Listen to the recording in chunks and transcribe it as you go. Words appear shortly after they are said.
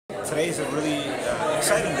today is a really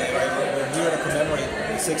exciting day, right? We're here to commemorate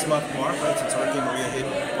the 6-month mark, right, since Hurricane Maria hit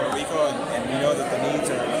Puerto Rico, and we know that the needs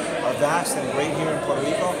are vast and great here in Puerto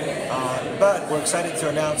Rico. But we're excited to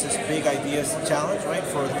announce this Big Ideas Challenge, right,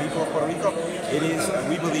 for the people of Puerto Rico. It is,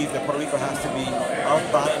 we believe that Puerto Rico has to be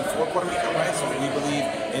of, by, and for Puerto Rico, right? So we believe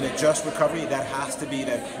in a just recovery. That has to be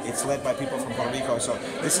that it's led by people from Puerto Rico. So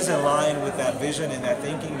this is in line with that vision and that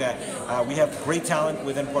thinking that we have great talent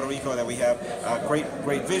within Puerto Rico, that we have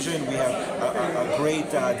great vision, we have a great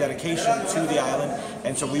dedication to the island,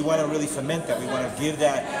 and so we want to really foment that. We want to give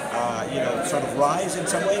that, sort of rise in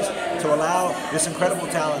some ways to allow this incredible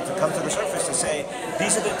talent to come to the surface to say,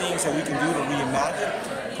 these are the things that we can do to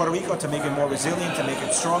reimagine Puerto Rico, to make it more resilient, to make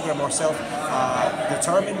it stronger, more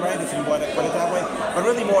self-determined, right, if you want to put it that way, but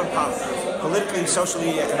really more empowered, politically,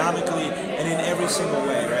 socially, economically, and in every single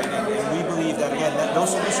way, right? And we believe that, again, that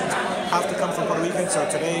those solutions have to come from Puerto Ricans. So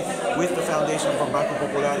today, with the foundation from Banco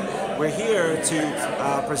Popular, we're here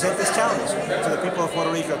to present this challenge to the people of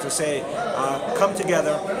Puerto Rico to say, come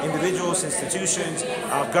together, individuals, institutions,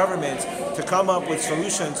 governments, to come up with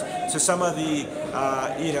solutions to some of the,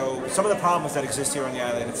 some of the problems that exist here on the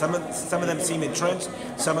island. And some of them seem entrenched,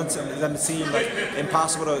 some of them seem like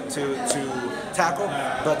impossible to tackle,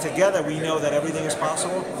 but together we know that everything is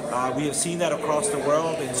possible. We have seen that across the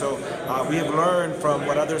world, and so we have learned from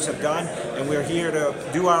what others have done, and we're here to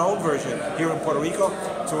do our own version here in Puerto Rico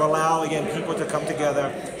to allow, again, people to come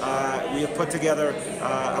together. We have put together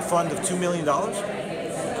a fund of $2 million.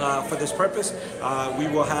 For this purpose. We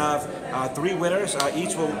will have 3 winners,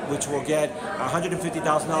 which will get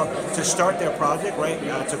 $150,000 to start their project, right,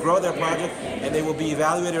 to grow their project, and they will be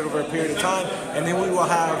evaluated over a period of time, and then we will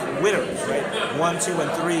have winners, right, 1, 2,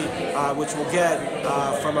 and 3, which will get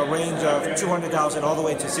from a range of $200,000 all the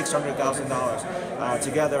way to $600,000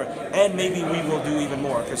 together, and maybe we will do even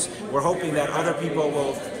more, because we're hoping that other people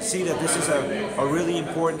will see that this is a really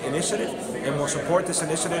important initiative and will support this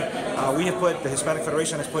initiative. The Hispanic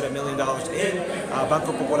Federation has put $1 million in,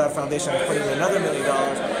 Banco Popular Foundation is putting in another $1 million,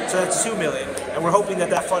 so that's $2 million, and we're hoping that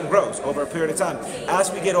that fund grows over a period of time.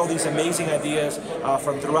 As we get all these amazing ideas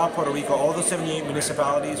from throughout Puerto Rico, all the 78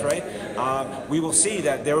 municipalities, right, we will see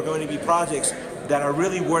that there are going to be projects that are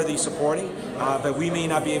really worthy supporting, but we may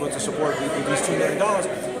not be able to support with these $2 million.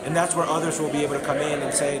 And that's where others will be able to come in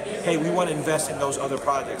and say, hey, we want to invest in those other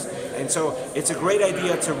projects. And so it's a great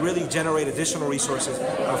idea to really generate additional resources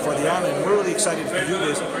for the island. And we're really excited to do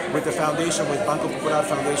this with the foundation, with Banco Popular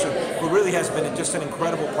Foundation, who really has been just an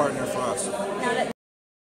incredible partner for us. Now that